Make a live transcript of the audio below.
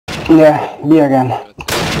Yeah, B again.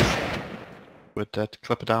 With that,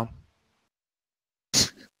 clip it down.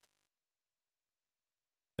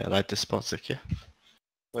 Yeah, like this spot, zickje.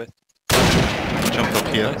 Wait. Jump up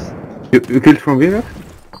here. Nice. You killed from where?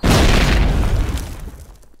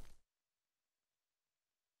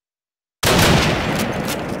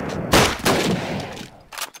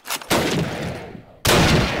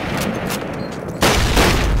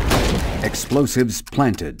 Explosives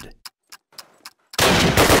planted.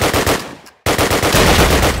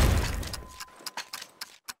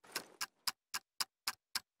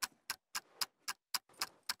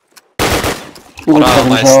 Bravo,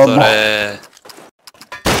 maestore!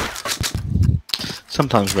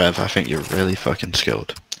 Sometimes, Rev, I think you're really fucking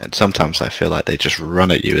skilled. And sometimes I feel like they just run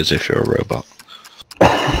at you as if you're a robot.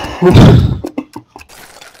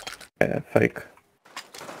 Yeah, fake.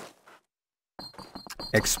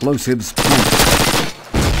 Explosives planted.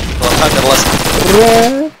 Well,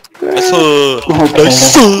 Hunter,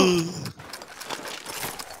 let's...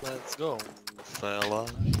 Let's go, fella.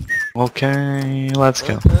 Okay, let's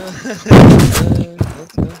go. Let's go.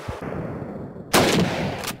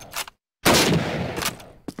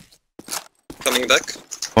 Coming back.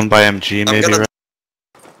 One by MG, maybe, gonna- Rev?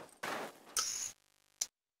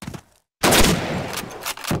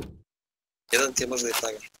 Jedan ti je možda i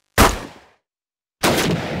taga.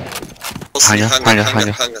 Hanger.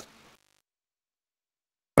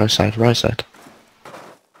 Right side, right side.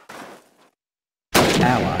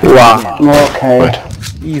 Ally. Wow. Okay. Right.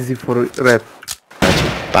 Easy for rep.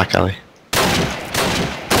 Back alley.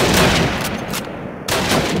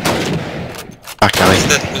 Back alley.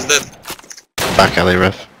 Who's dead? Back alley,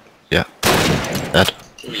 Rev. Yeah. Dead.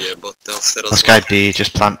 Jebote, on se Last guy B,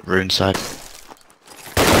 just plant rune side.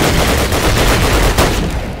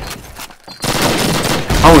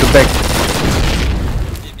 Our back. B.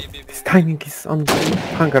 Timing is on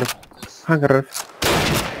hangar. Hangar ref.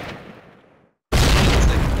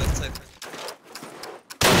 Left side.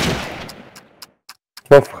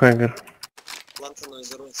 Both hangar. Lantern is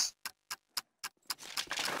the ruins.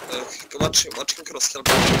 Watch him cross, help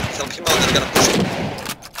him out, they're gonna push him.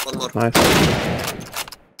 One more. Nice.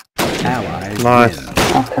 Allies Nice. win.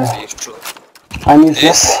 Okay. He's true. I need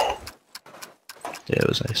this. Yeah, it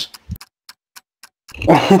was ace.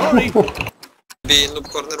 B, noob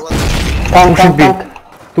corner one. Pushing B. Tank.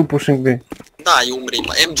 Two pushing B. Daj, umri,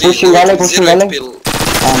 ma MG, Pushing alley, pushing zero alley. pill.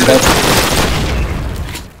 I'm dead.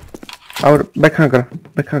 Our back hangar.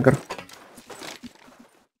 Back hangar.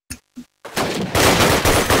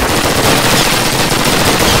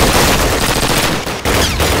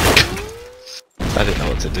 I didn't know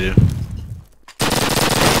what to do.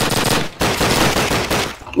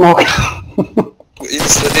 Okay. Idi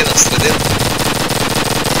sredina.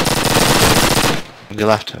 On your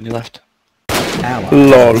left, on your left. Allies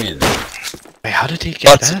Lol. win. Wait, how did he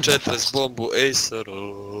get Baci there? 4 z bombu,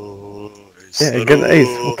 Acero. Yeah, again ace.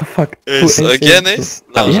 What the fuck? Ace, Two again ace?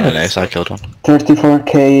 That was Yeah. an ace, I killed one.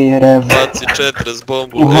 34k rev. Baci 4 z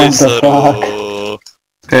bombu, What the Acero.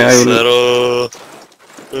 Okay, I will...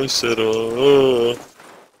 Acero.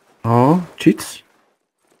 Oh, cheats?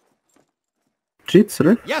 Cheats,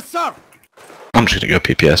 ref? Yes, sir. I'm just gonna go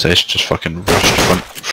PPS ace, just fucking rush